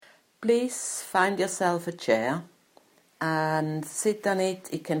Please find yourself a chair and sit on it.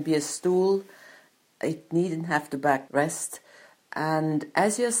 It can be a stool. It needn't have the backrest. And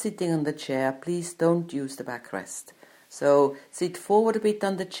as you're sitting on the chair, please don't use the backrest. So sit forward a bit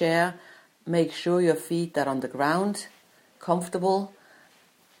on the chair. Make sure your feet are on the ground, comfortable,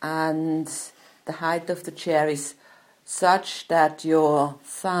 and the height of the chair is such that your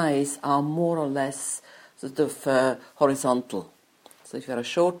thighs are more or less sort of horizontal. So if you're a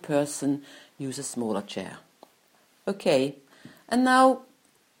short person, use a smaller chair. Okay, and now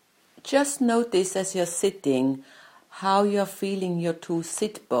just notice as you're sitting how you're feeling your two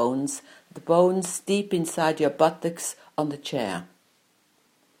sit bones, the bones deep inside your buttocks on the chair.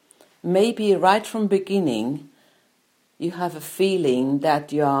 Maybe right from beginning you have a feeling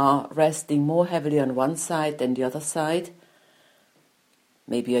that you are resting more heavily on one side than the other side.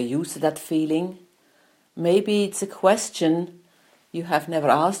 Maybe you're used to that feeling. Maybe it's a question you have never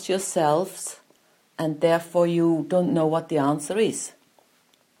asked yourselves and therefore you don't know what the answer is.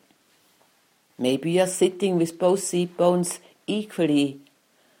 Maybe you're sitting with both seat bones equally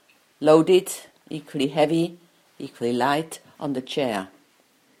loaded, equally heavy, equally light on the chair.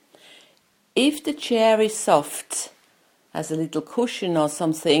 If the chair is soft, has a little cushion or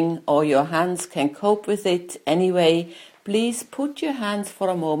something, or your hands can cope with it anyway, please put your hands for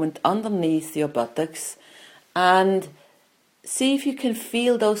a moment underneath your buttocks and see if you can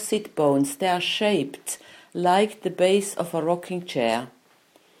feel those sit bones. They are shaped like the base of a rocking chair.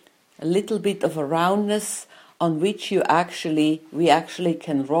 A little bit of a roundness on which we actually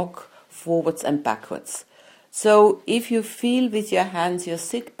can rock forwards and backwards. So if you feel with your hands your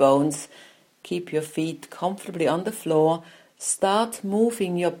sit bones, keep your feet comfortably on the floor, start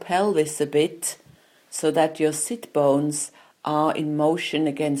moving your pelvis a bit so that your sit bones are in motion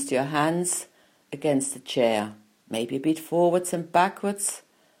against your hands, against the chair. Maybe a bit forwards and backwards,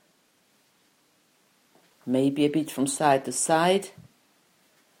 maybe a bit from side to side.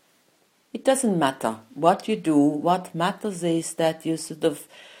 It doesn't matter what you do. What matters is that you sort of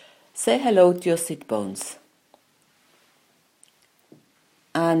say hello to your sit bones.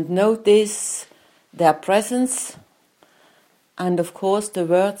 And notice their presence. And of course the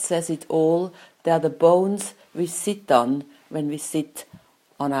word says it all. They are the bones we sit on when we sit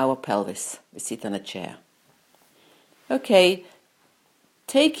on our pelvis. We sit on a chair. Okay,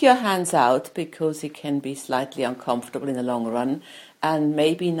 take your hands out because it can be slightly uncomfortable in the long run. And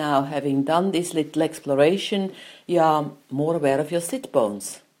maybe now, having done this little exploration, you are more aware of your sit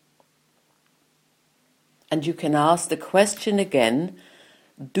bones. And you can ask the question again,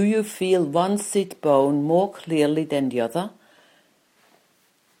 do you feel one sit bone more clearly than the other?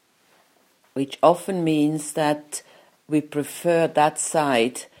 Which often means that we prefer that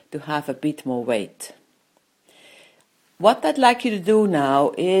side to have a bit more weight. What I'd like you to do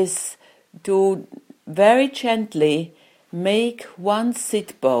now is to very gently make one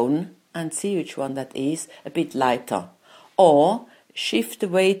sit bone, and see which one that is, a bit lighter. Or shift the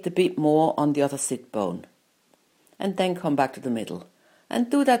weight a bit more on the other sit bone. And then come back to the middle. And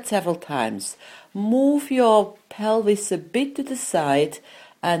do that several times. Move your pelvis a bit to the side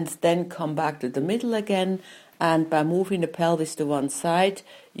and then come back to the middle again. And by moving the pelvis to one side,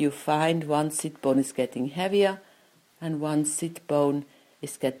 you find one sit bone is getting heavier and one sit bone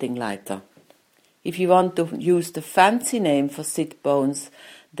is getting lighter. If you want to use the fancy name for sit bones,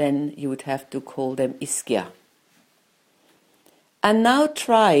 then you would have to call them ischia. And now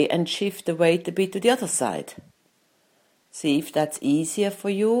try and shift the weight a bit to the other side. See if that's easier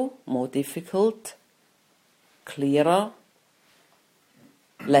for you, more difficult, clearer,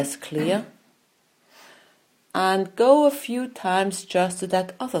 less clear. And go a few times just to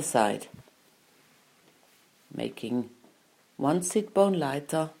that other side, making one sit bone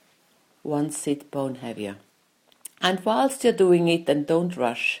lighter, one sit bone heavier. And whilst you're doing it, and don't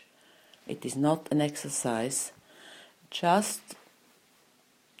rush, it is not an exercise, just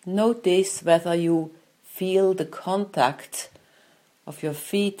notice whether you feel the contact of your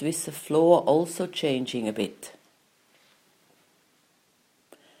feet with the floor also changing a bit.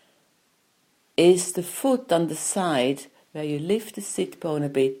 Is the foot on the side where you lift the sit bone a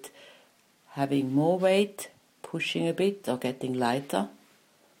bit having more weight, pushing a bit or getting lighter?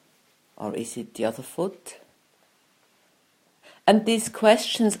 Or is it the other foot? And these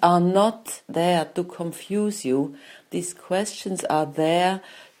questions are not there to confuse you. These questions are there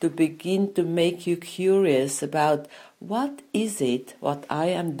to begin to make you curious about what is it what I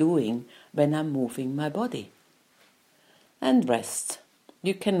am doing when I'm moving my body. And rest.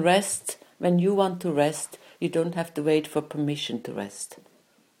 You can rest when you want to rest. You don't have to wait for permission to rest.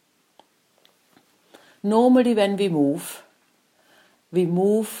 Normally when we move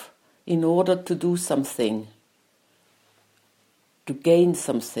in order to do something, to gain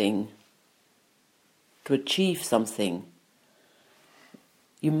something, to achieve something.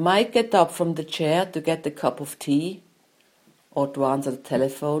 You might get up from the chair to get a cup of tea or to answer the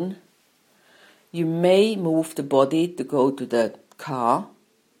telephone. You may move the body to go to the car,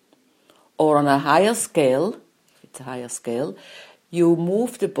 or on a higher scale, if it's a higher scale, you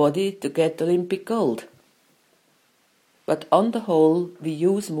move the body to get Olympic gold. But on the whole, we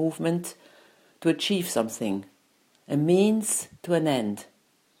use movement to achieve something, a means to an end.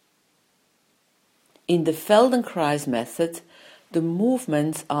 In the Feldenkrais method, the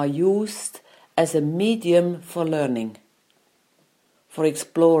movements are used as a medium for learning, for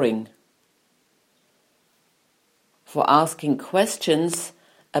exploring, for asking questions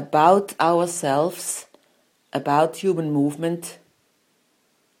about ourselves, about human movement,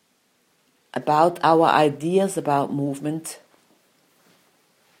 about our ideas about movement,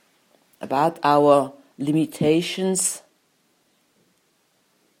 about our limitations,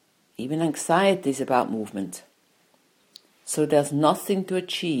 even anxieties about movement. So there's nothing to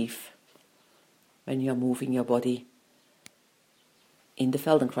achieve when you're moving your body in the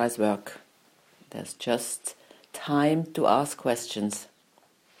Feldenkrais work. There's just time to ask questions.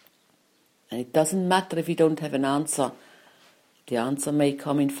 And it doesn't matter if you don't have an answer. The answer may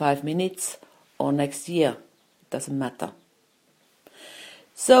come in 5 minutes or next year. It doesn't matter.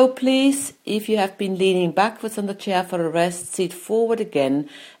 So please, if you have been leaning backwards on the chair for a rest, sit forward again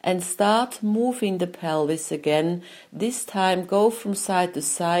and start moving the pelvis again. This time go from side to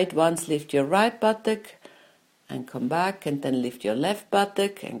side. Once lift your right buttock and come back, and then lift your left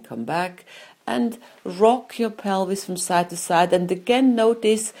buttock and come back, and rock your pelvis from side to side. And again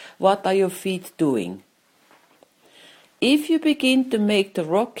notice, what are your feet doing? If you begin to make the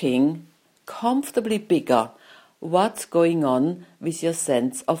rocking comfortably bigger, what's going on with your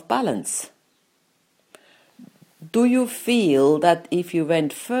sense of balance? Do you feel that if you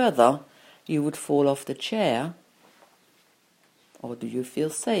went further, you would fall off the chair? Or do you feel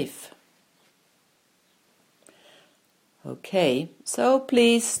safe? Okay, so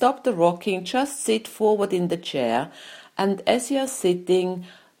please stop the rocking, just sit forward in the chair, and as you're sitting,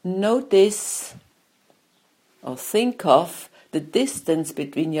 notice or think of the distance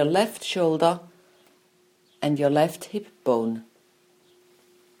between your left shoulder and your left hip bone.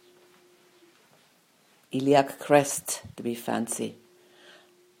 Iliac crest, to be fancy.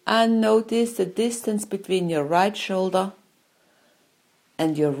 And notice the distance between your right shoulder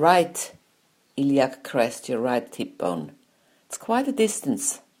and your right iliac crest, your right hip bone. It's quite a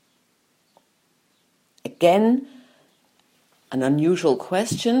distance. Again, an unusual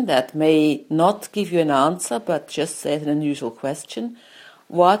question that may not give you an answer, but just say an unusual question.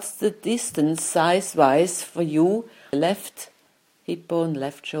 What's the distance size-wise for you? Left hip bone,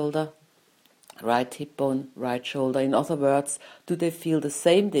 left shoulder, right hip bone, right shoulder. In other words, do they feel the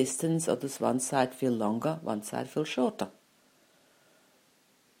same distance, or does one side feel longer, one side feel shorter?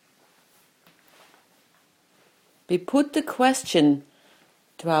 We put the question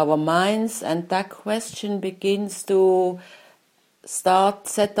to our minds, and that question begins to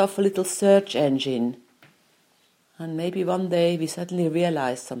set off a little search engine. And maybe one day we suddenly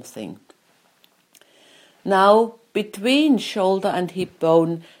realize something. Now, between shoulder and hip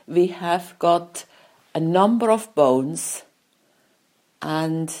bone, we have got a number of bones,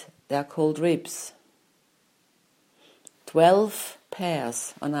 and they're called ribs. 12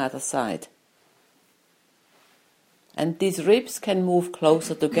 pairs on either side. And these ribs can move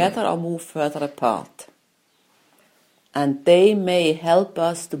closer together or move further apart. And they may help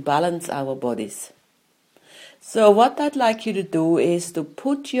us to balance our bodies. So what I'd like you to do is to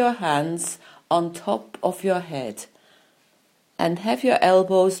put your hands on top of your head and have your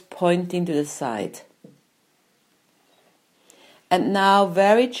elbows pointing to the side. And now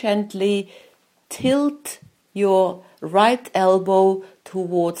very gently tilt your right elbow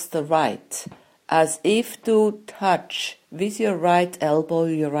towards the right, as if to touch with your right elbow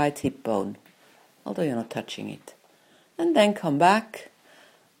your right hip bone, although you're not touching it. And then come back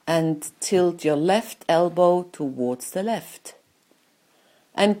and tilt your left elbow towards the left.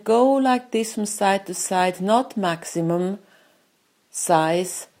 And go like this from side to side, not maximum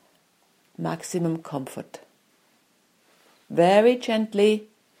size, maximum comfort. Very gently,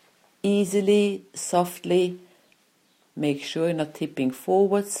 easily, softly. Make sure you're not tipping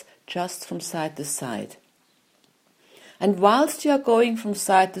forwards, just from side to side. And whilst you're going from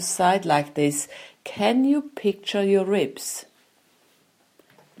side to side like this, can you picture your ribs?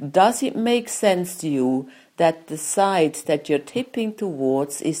 Does it make sense to you that the side that you're tipping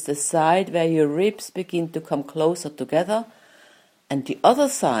towards is the side where your ribs begin to come closer together, and the other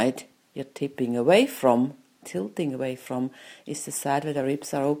side you're tilting away from, is the side where the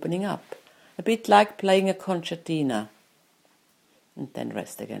ribs are opening up. A bit like playing a concertina. And then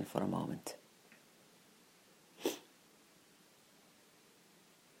rest again for a moment.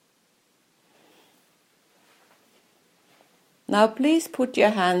 Now please put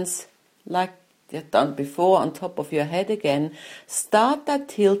your hands, like you've done before, on top of your head again. Start that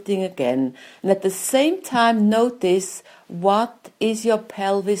tilting again. And at the same time notice what is your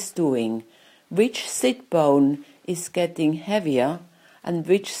pelvis doing. Which sit bone is getting heavier and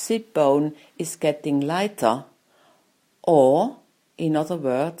which sit bone is getting lighter. Or, in other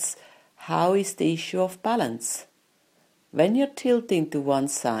words, how is the issue of balance? When you're tilting to one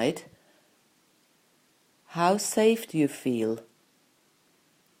side, how safe do you feel?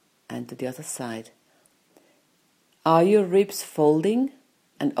 And to the other side. Are your ribs folding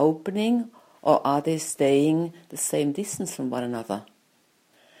and opening, or are they staying the same distance from one another?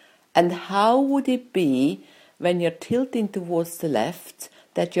 And how would it be when you're tilting towards the left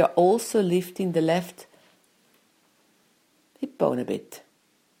that you're also lifting the left hip bone a bit?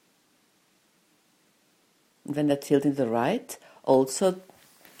 And when you're tilting to the right, also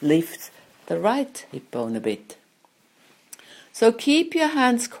lift the right hip bone a bit. So keep your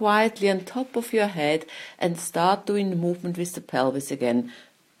hands quietly on top of your head and start doing the movement with the pelvis again.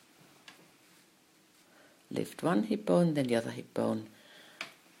 Lift one hip bone, then the other hip bone.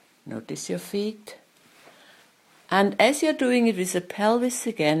 Notice your feet. And as you're doing it with the pelvis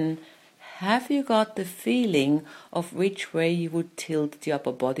again, have you got the feeling of which way you would tilt the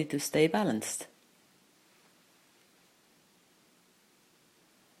upper body to stay balanced?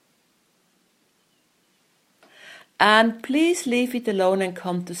 And please leave it alone and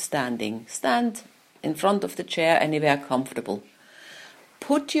come to standing. Stand in front of the chair anywhere comfortable.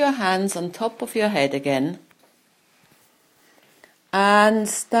 Put your hands on top of your head again and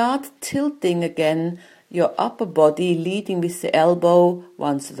start tilting again your upper body, leading with the elbow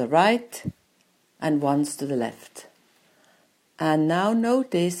once to the right and once to the left. And now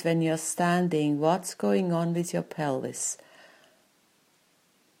notice when you're standing what's going on with your pelvis.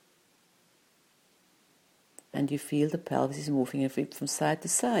 And you feel the pelvis is moving a bit from side to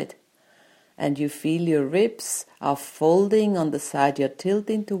side. And you feel your ribs are folding on the side you're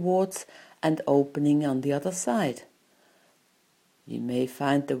tilting towards and opening on the other side. You may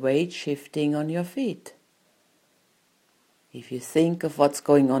find the weight shifting on your feet. If you think of what's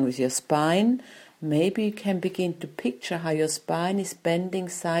going on with your spine, maybe you can begin to picture how your spine is bending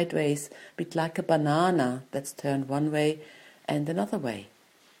sideways, a bit like a banana that's turned one way and another way.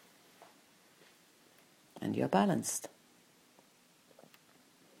 And you're balanced.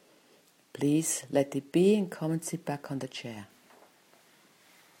 Please let it be and come and sit back on the chair.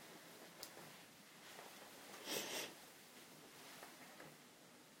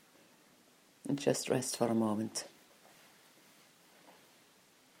 And just rest for a moment.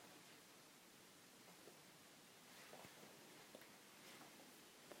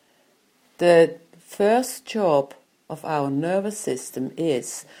 The first job of our nervous system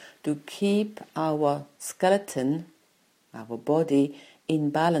is to keep our skeleton, our body, in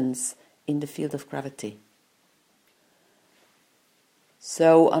balance in the field of gravity.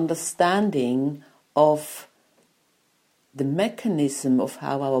 So understanding of the mechanism of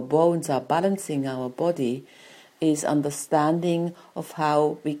how our bones are balancing our body is understanding of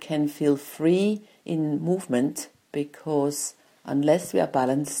how we can feel free in movement, because unless we are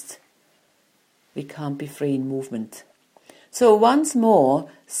balanced, we can't be free in movement. So once more,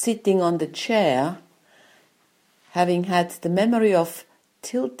 sitting on the chair, having had the memory of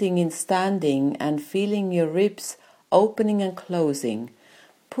tilting in standing and feeling your ribs opening and closing,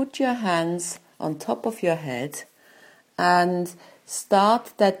 put your hands on top of your head and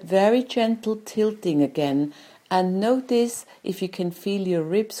start that very gentle tilting again, and notice if you can feel your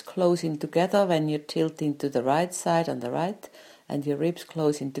ribs closing together when you're tilting to the right side on the right, and your ribs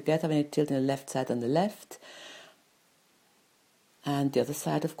closing together when you're tilting the left side on the left. And the other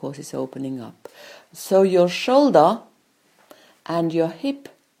side, of course, is opening up. So your shoulder and your hip,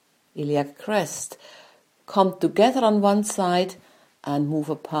 iliac crest, come together on one side and move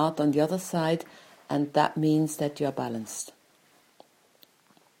apart on the other side, and that means that you are balanced.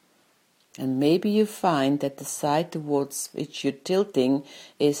 And maybe you find that the side towards which you're tilting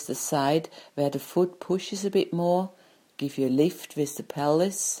is the side where the foot pushes a bit more. Give you a lift with the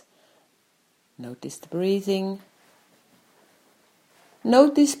pelvis. Notice the breathing.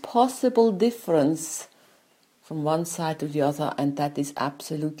 Notice possible difference from one side to the other, and that is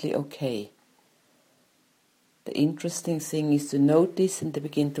absolutely okay. The interesting thing is to notice and to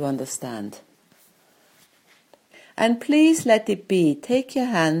begin to understand. And please let it be. Take your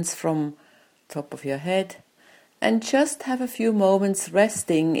hands from top of your head and just have a few moments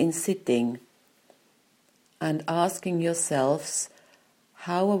resting in sitting and asking yourselves,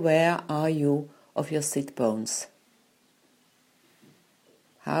 how aware are you of your sit bones?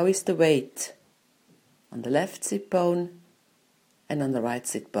 How is the weight on the left sit bone and on the right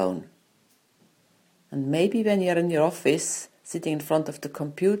sit bone? And maybe when you're in your office, sitting in front of the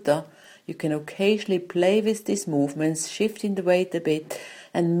computer, you can occasionally play with these movements, shifting the weight a bit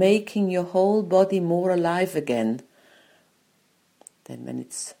and making your whole body more alive again than when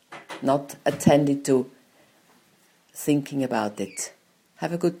it's not attended to thinking about it.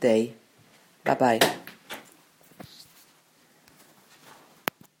 Have a good day. Bye-bye.